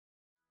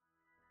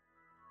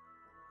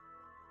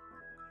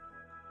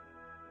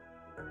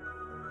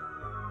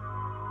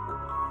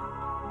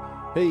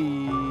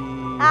Hey,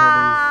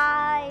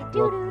 Hi. homies.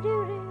 Do do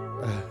do do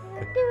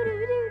do do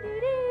do do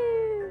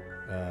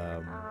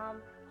do.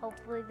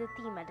 Hopefully the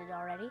theme ended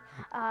already.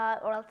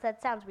 Or else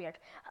that sounds weird.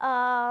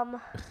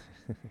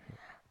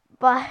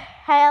 But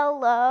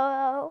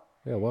hello.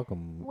 Yeah,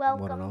 welcome, one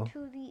and Welcome all.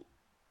 to the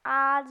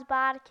Odds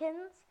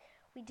Bodkins.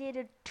 We did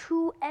a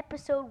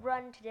 2-episode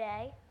run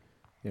today,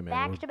 Yeah, man,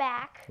 back to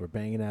back, we're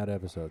banging out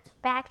episodes.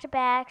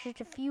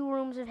 just a few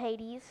rooms of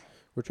Hades.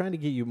 We're trying to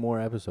get you more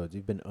episodes.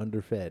 You've been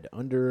underfed,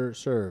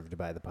 underserved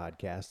by the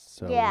podcast,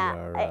 so we Yeah.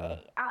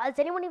 are. Is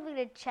anyone even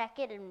gonna check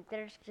it and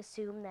they're just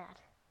assume that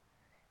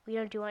we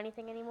don't do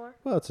anything anymore?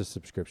 Well, it's a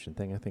subscription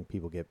thing. I think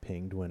people get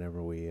pinged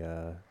whenever we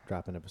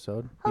drop an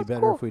episode. Oh, Be that's better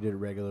cool. if we did it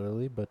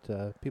regularly,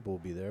 but people will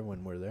be there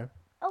when we're there.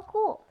 Oh,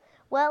 cool.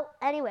 Well,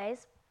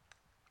 anyways,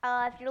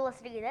 if you're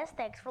listening to this,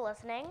 thanks for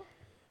listening.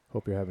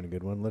 Hope you're having a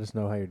good one. Let us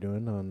know how you're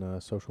doing on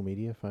social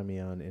media. Find me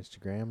on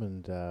Instagram,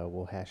 and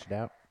we'll hash it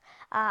out.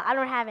 I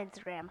don't have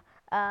Instagram,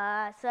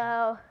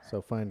 so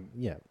So find,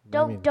 yeah.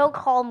 don't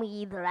call me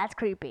either. That's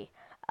creepy.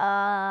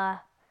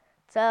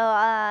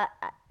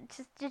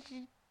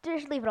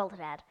 Just leave it all to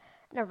Dad.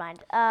 Never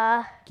mind.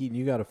 Keaton,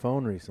 you got a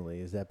phone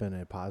recently. Has that been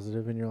a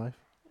positive in your life?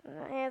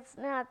 It's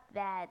not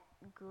that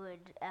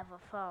good of a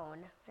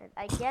phone.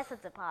 I guess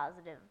it's a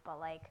positive, but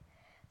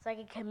so I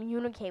can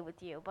communicate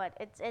with you. But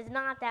it's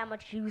not that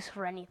much use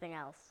for anything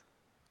else.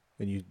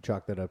 And you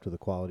chalk that up to the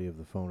quality of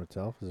the phone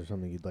itself? Is there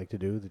something you'd like to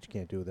do that you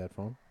can't do with that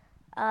phone?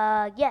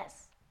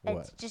 Yes. What?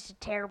 It's just a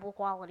terrible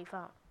quality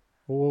phone.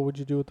 Well, what would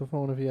you do with the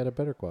phone if you had a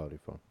better quality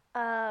phone?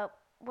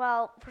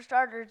 Well, for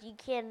starters, you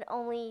can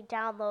only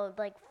download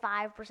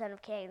 5%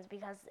 of games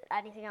because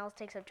anything else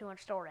takes up too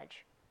much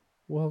storage.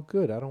 Well,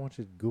 good. I don't want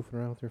you goofing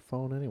around with your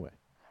phone anyway.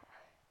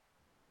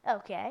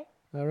 Okay.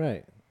 All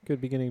right.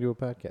 Good beginning to a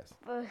podcast.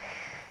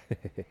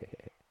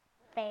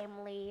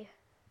 Family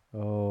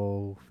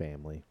Oh,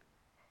 family.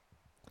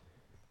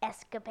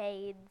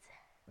 escapades.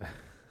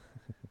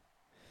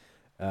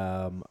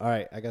 All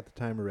right. I got the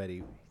timer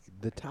ready.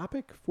 The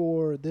topic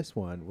for this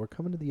one, we're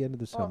coming to the end of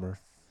the summer,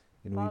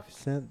 and Books. we've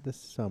spent the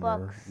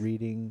summer Books.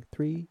 reading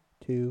 3,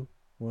 2,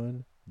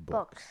 1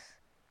 books.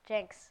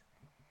 Jinx.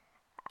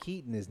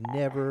 Keaton is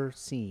never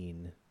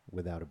seen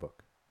without a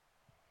book.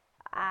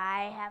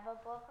 I have a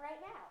book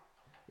right now.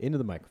 Into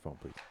the microphone,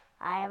 please.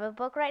 I have a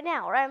book right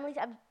now, or at least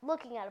I'm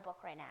looking at a book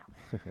right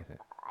now.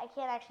 I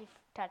can't actually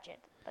touch it,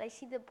 but I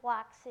see the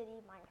Black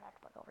City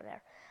Minecraft book over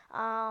there.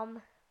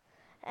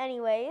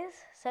 Anyways,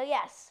 so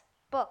yes,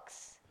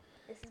 books.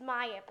 This is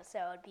my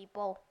episode,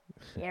 people.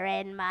 You're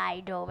in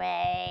my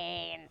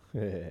domain.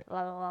 Blah,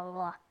 blah, blah,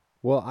 blah.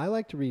 Well, I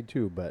like to read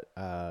too, but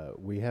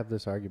we have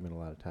this argument a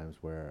lot of times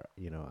where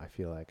I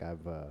feel like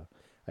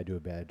I do a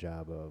bad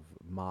job of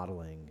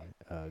modeling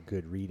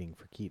good reading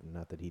for Keaton.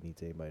 Not that he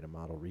needs anybody to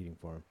model reading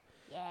for him.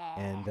 Yeah.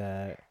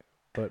 And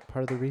but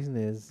part of the reason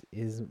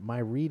is my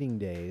reading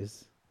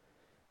days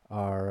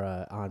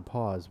are on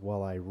pause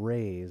while I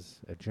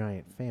raise a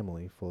giant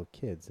family full of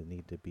kids that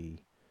need to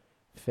be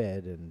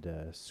fed and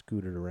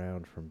scooted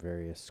around from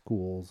various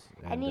schools.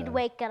 I need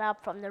waking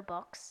up from their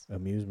books.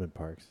 Amusement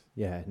parks.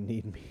 Yeah,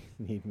 need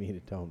me to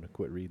tell them to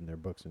quit reading their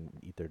books and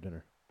eat their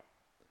dinner.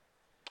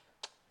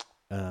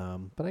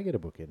 But I get a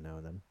book in now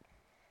and then.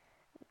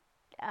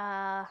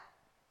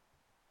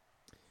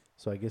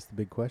 So I guess the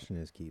big question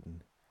is,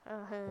 Keaton,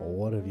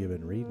 what have you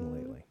been reading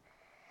lately?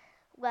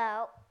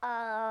 Well,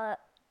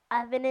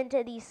 I've been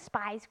into these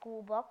spy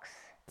school books.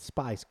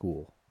 Spy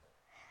School.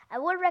 I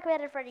wouldn't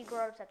recommend it for any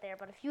grown-ups out there,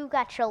 but if you've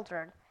got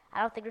children,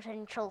 I don't think there's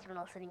any children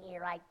listening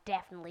here. I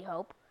definitely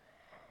hope.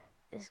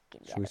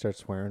 Should we start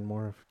swearing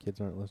more if kids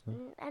aren't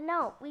listening?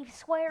 No, we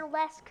swear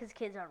less because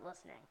kids aren't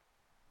listening.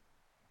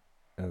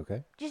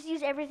 Okay. Just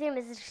use everything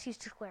as an excuse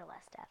to swear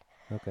less, Dad.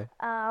 Okay.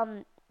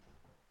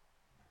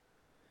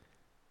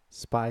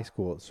 Spy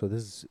School. So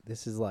this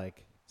is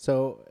like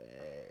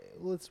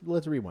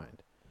let's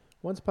rewind.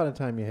 Once upon a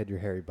time, you had your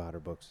Harry Potter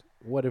books.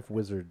 What if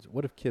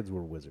kids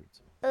were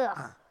wizards?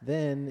 Ugh.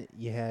 Then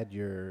you had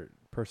your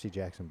Percy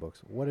Jackson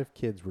books. What if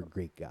kids were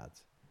Greek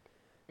gods?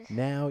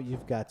 Now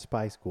you've got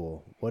Spy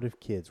School. What if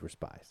kids were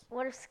spies?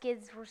 What if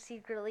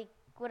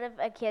What if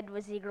a kid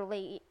was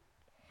secretly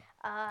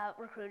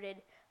recruited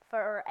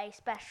for a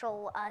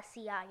special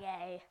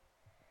CIA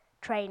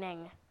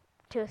training,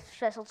 to a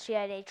special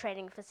CIA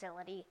training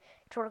facility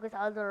to work with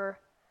other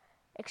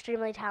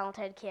extremely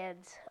talented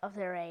kids of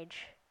their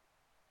age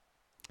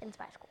in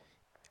spy school?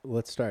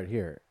 Let's start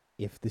here.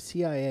 If the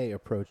CIA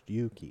approached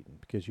you, Keaton,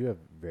 because you have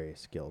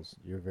various skills,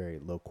 you're very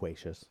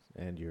loquacious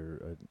and you're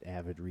an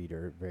avid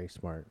reader, very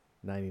smart,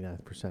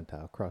 99th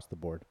percentile across the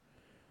board.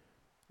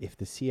 If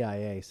the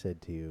CIA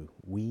said to you,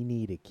 we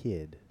need a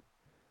kid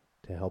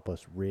to help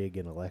us rig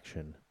an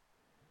election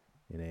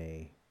in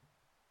a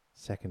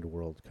second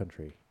world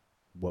country,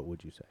 what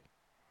would you say?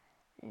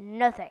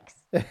 No thanks.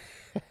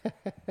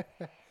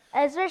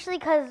 Especially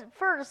because,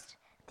 first,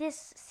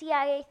 this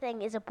CIA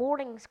thing is a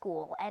boarding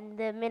school, and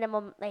the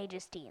minimum age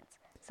is teens.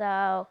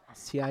 So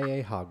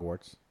CIA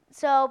Hogwarts.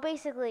 So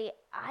basically,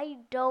 I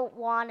don't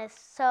want to.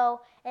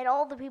 So, and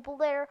all the people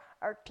there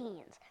are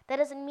teens. That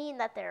doesn't mean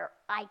that there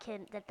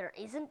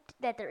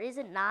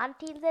isn't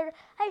non-teens there.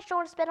 I just don't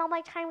want to spend all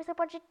my time with a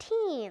bunch of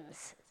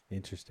teens.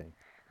 Interesting.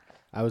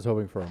 I was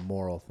hoping for a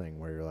moral thing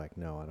where you're like,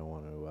 no, I don't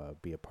want to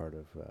be a part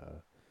of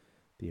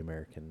the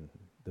American,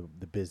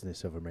 the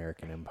business of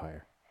American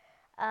empire.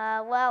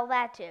 Well,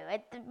 that too.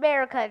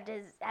 America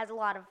has a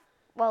lot of,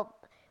 well,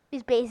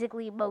 is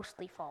basically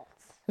mostly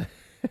faults.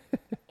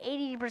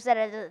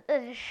 80%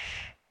 of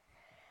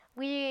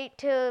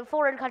to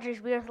foreign countries,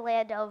 we're the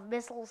land of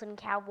missiles and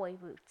cowboy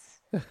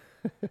boots.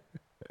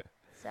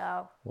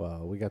 So,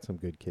 Well, we got some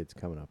good kids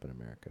coming up in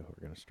America who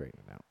are going to straighten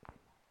it out.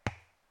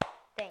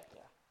 thank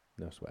you.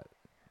 No sweat.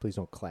 Please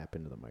don't clap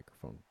into the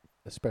microphone,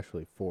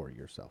 especially for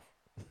yourself.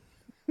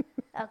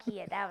 Okay,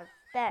 yeah,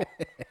 that.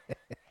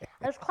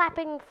 I was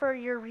clapping for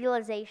your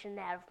realization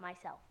that of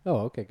myself. Oh,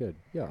 okay, good.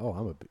 Yeah. Oh,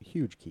 I'm a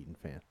huge Keaton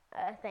fan.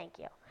 Thank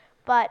you.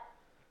 But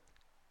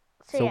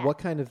So yeah. what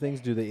kind of things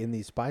do they in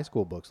these spy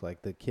school books?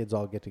 Like the kids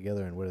all get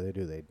together and what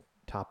do? They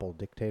topple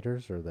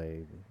dictators, or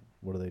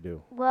what do they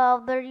do?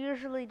 Well, they're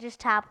usually just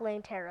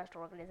toppling terrorist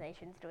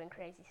organizations doing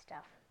crazy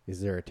stuff.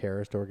 Is there a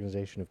terrorist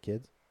organization of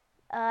kids?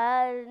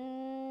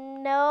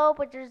 No,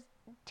 but there's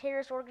a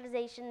terrorist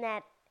organization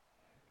that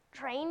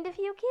trained a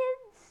few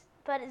kids,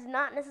 but is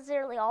not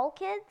necessarily all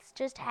kids,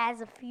 just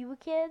has a few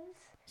kids.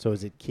 So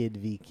is it kid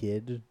v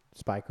kid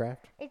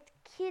spycraft? It's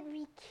kid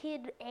v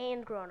kid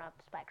and grown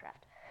up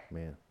spycraft.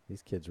 Man,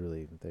 these kids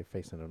they're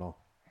facing it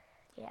all.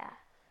 Yeah.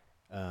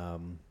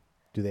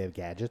 Do they have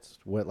gadgets?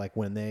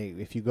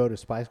 If you go to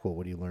spy school,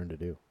 what do you learn to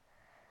do?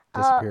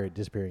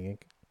 Disappearing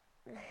ink?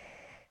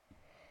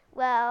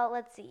 Well,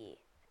 let's see.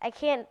 I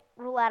can't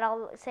rule out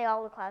all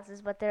the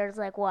classes, but there's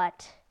like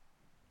what?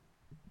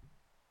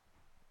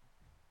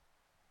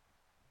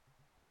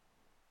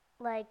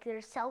 Like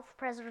there's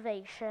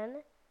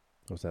self-preservation.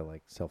 What's that,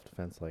 like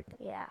self-defense, like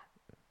Yeah.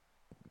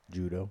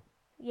 judo?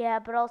 Yeah,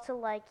 but also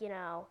like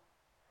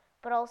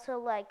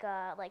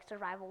like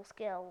survival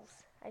skills,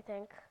 I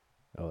think.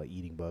 Oh, like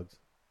eating bugs?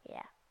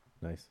 Yeah.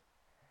 Nice.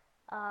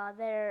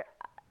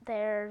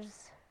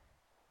 There's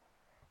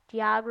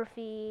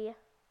geography.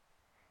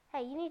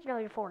 Hey, you need to know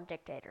your foreign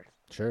dictators.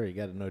 Sure, you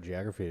got to know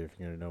geography if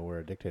you're going to know where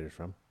a dictator's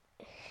from.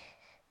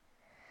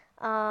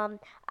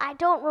 I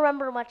don't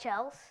remember much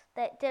else.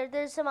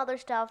 There's some other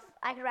stuff.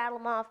 I could rattle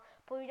them off,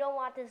 but we don't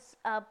want this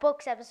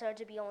books episode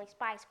to be only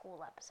spy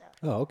school episode.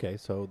 Oh, okay.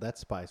 So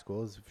that's Spy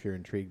School. If you're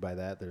intrigued by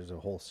that, there's a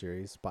whole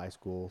series: Spy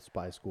School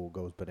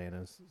Goes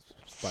Bananas,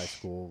 Spy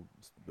School,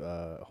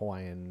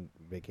 Hawaiian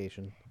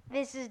Vacation.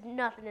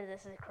 Nothing of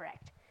this is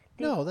correct.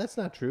 No, that's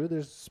not true.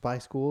 There's Spy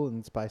School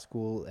and Spy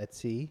School at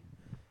Sea,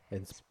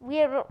 and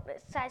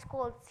Spy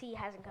School at Sea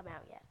hasn't come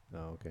out yet.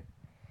 oh, okay.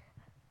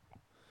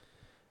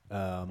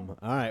 All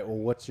right. Well,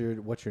 what's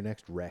your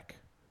next rec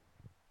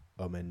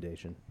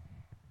amendation?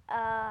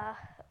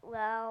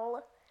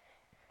 Well,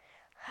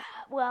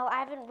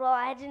 I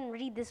didn't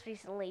read this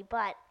recently,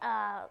 but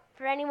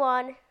for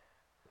anyone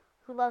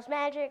who loves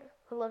magic,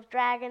 who loves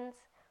dragons,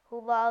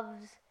 who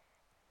loves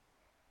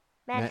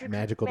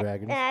Magical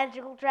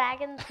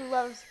dragons, who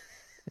loves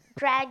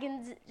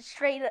dragons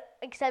straight,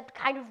 except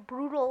kind of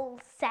brutal,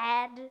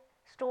 sad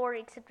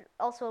story, except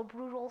also a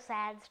brutal,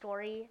 sad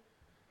story,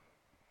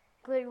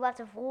 including lots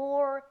of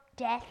war,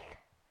 death,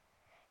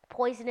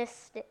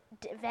 poisonous,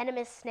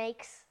 venomous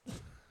snakes.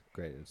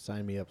 Great.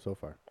 Sign me up so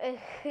far.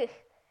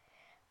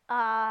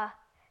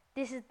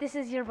 This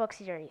is your book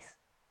series.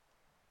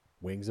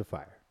 Wings of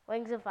Fire.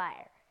 Wings of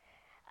Fire.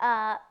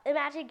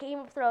 Imagine Game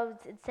of Thrones,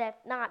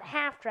 except not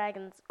half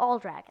dragons, all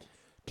dragons.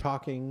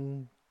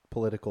 Talking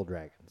political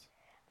dragons.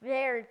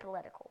 Very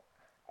political.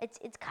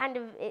 It's kind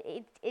of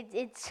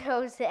it's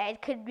so sad.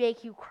 It could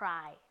make you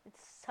cry.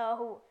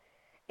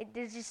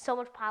 There's just so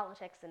much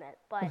politics in it,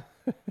 but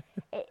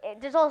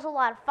there's also a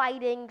lot of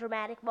fighting,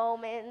 dramatic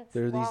moments.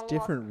 There are these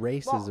different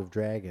races of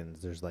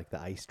dragons. There's like the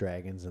ice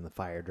dragons and the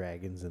fire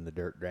dragons and the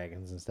dirt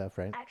dragons and stuff,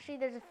 right? Actually,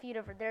 there's a few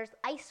different. There's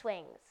ice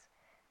wings,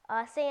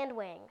 sand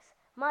wings,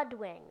 mud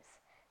wings,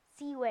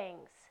 sea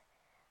wings,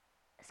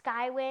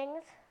 sky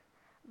wings,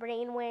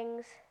 brain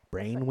wings.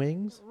 Brain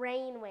wings?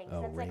 Rain wings.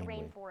 Oh, that's like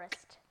rain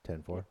rainforest.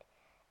 10-4.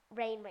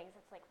 Rain wings.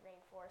 That's like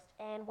rainforest.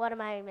 And what am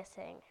I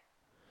missing?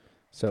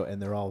 So,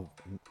 and they're all...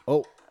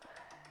 Oh!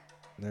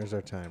 There's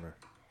our timer.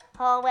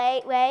 Oh,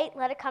 wait.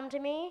 Let it come to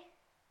me.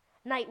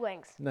 Night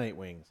wings. Night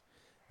wings.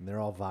 And they're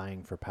all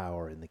vying for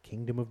power in the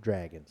Kingdom of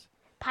Dragons.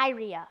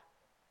 Pyria.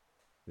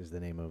 Is the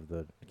name of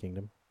the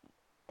kingdom?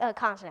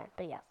 Continent,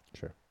 but yes.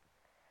 Sure.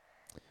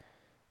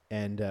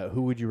 And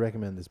who would you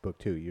recommend this book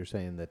to? You're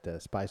saying that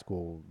spy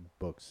school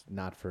books,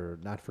 not for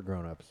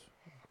grown-ups.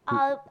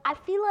 I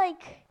feel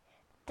like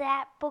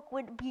that book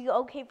would be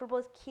okay for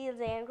both kids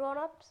and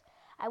grown-ups.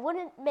 I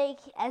wouldn't make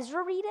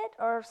Ezra read it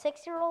or a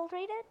 6-year-old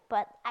read it,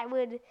 but I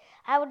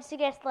would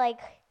suggest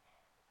like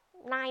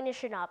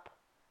 9-ish and up.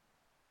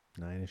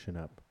 9-ish and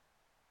up.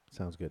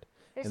 Sounds good.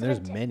 There's and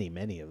there's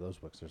many of those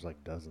books. There's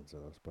like dozens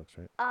of those books,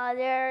 right?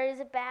 There is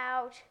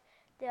about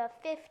the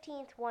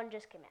 15th one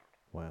just came out.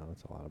 Wow,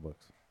 that's a lot of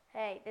books.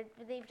 Hey,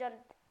 they've done.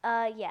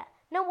 Yeah,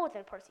 no more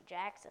than Percy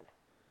Jackson.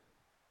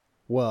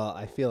 Well,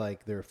 I feel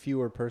like there are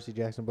fewer Percy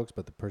Jackson books,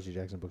 but the Percy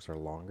Jackson books are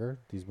longer.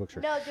 These books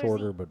are No, there's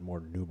shorter but more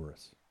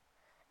numerous.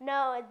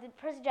 No, the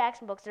Percy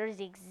Jackson books. There's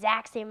the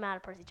exact same amount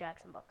of Percy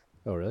Jackson books.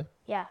 Oh, really?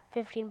 Yeah,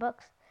 15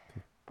 books.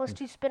 Plus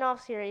 2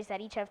 spin-off series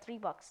that each have 3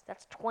 books.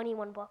 That's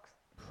 21 books.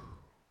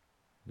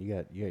 You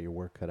got your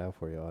work cut out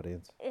for you,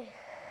 audience.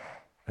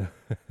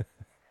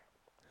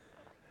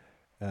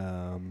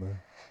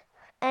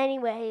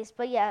 Anyways,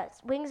 but yeah,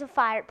 it's Wings of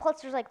Fire.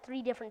 Plus, there's like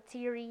 3 different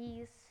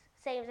series.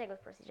 Same thing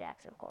with Percy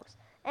Jackson, of course.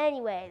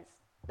 Anyways,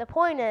 the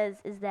point is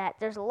that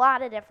there's a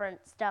lot of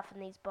different stuff in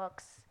these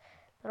books.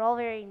 They're all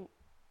very,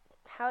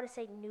 how to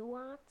say,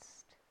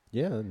 nuanced.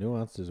 Yeah,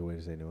 nuanced is a way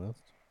to say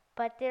nuanced.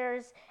 But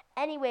there's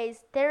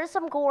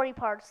some gory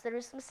parts.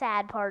 There's some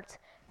sad parts.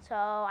 So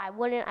I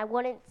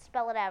wouldn't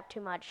spell it out too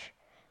much.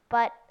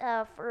 But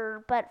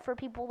for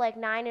people like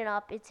 9 and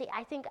up,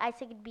 I think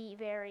it'd be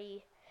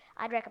very.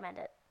 I'd recommend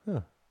it.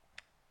 Huh.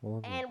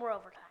 Well, And we're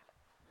over time.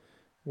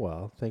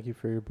 well, thank you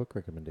for your book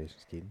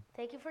recommendations, Keaton.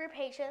 Thank you for your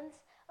patience.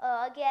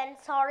 Again,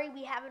 sorry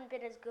we haven't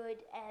been as good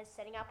as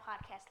setting up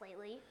podcasts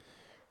lately.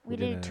 We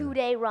did a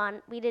 2-day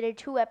run. We did a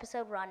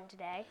 2-episode run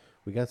today.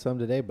 We got some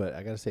today, but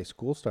I gotta say,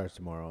 school starts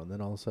tomorrow, and then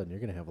all of a sudden you're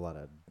gonna have a lot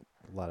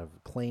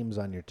of claims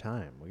on your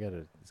time.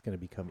 It's gonna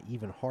become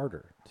even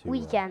harder to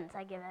Weekends,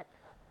 I give it.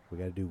 We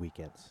gotta do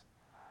weekends.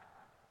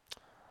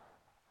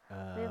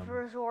 We have to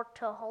resort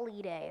to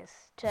holidays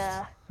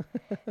to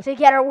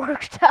get our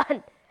work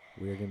done.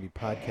 We are gonna be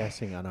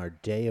podcasting on our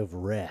day of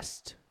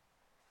rest.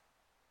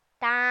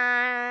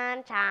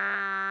 Dun,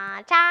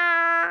 dun,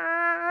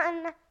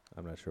 dun.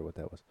 I'm not sure what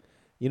that was.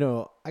 You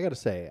know, I gotta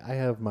say, I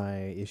have my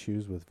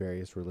issues with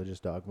various religious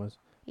dogmas.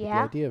 But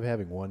Yeah? the idea of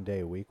having one day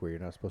a week where you're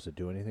not supposed to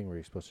do anything, where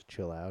you're supposed to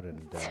chill out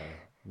and,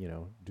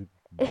 do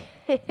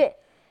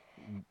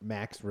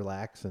max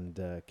relax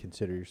and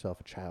consider yourself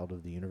a child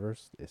of the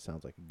universe, it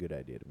sounds like a good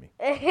idea to me.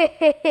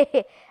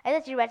 I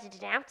thought you were about to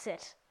denounce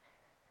it.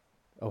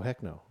 Oh,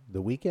 heck no.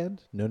 The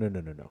weekend? No.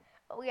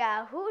 Oh,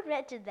 yeah, who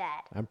invented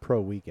that? I'm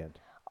pro weekend.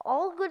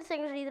 All good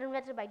things are either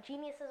invented by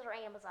geniuses or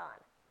Amazon.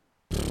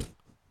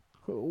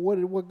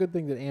 What good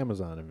thing did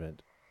Amazon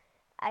invent?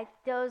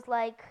 Those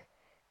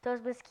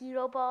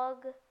mosquito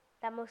bug,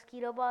 that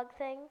mosquito bug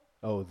thing.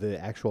 Oh, the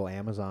actual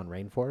Amazon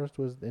rainforest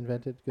was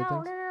invented? Good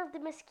things? No, the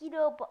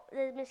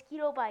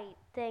mosquito bite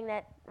thing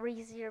that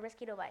raises your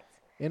mosquito bites.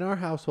 In our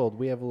household,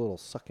 we have a little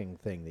sucking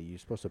thing that you're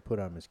supposed to put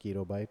on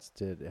mosquito bites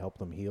to help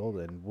them heal.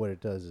 And what it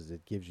does is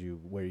it gives you,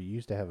 where you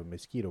used to have a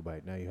mosquito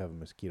bite, now you have a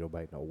mosquito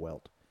bite and a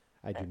welt.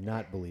 I do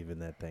not believe in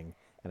that thing.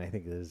 And I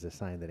think this is a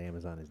sign that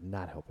Amazon is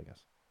not helping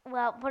us.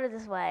 Well, put it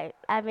this way.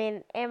 I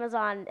mean,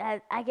 Amazon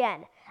has,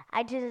 again,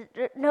 I just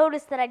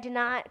noticed that I did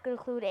not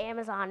include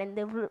Amazon in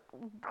the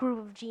group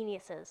of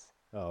geniuses.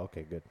 Oh,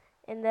 okay, good.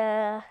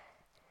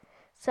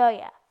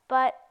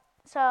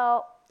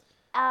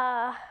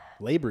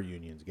 Labor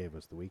unions gave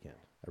us the weekend.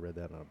 I read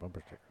that on a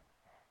bumper sticker.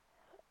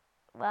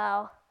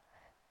 Well,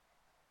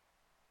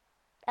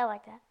 I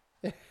like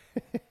that.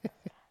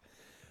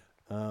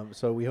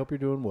 So we hope you're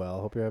doing well.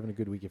 Hope you're having a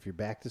good week. If you're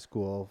back to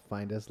school,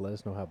 find us. Let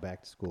us know how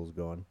back to school is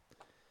going.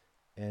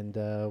 And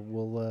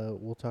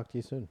we'll talk to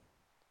you soon.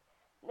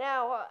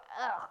 Now,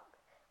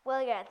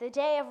 well, yeah, the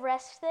day of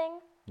rest thing.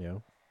 Yeah.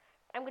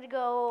 I'm gonna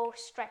go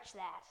stretch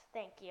that.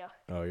 Thank you.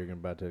 Oh,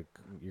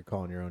 you're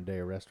calling your own day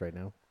of rest right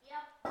now?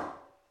 Yep.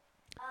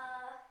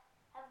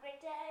 Have a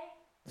great day.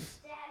 Dad,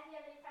 if you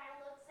have any final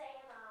notes, say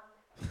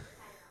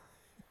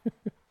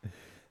them.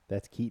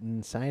 That's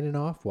Keaton signing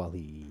off while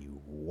he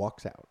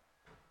walks out.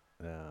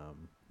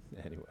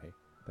 Anyway,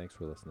 thanks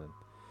for listening.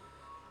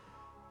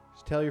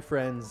 Just tell your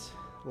friends,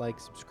 like,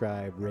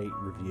 subscribe, rate,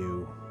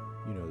 review.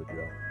 You know the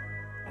drill.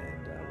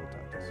 And we'll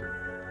talk to you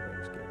soon.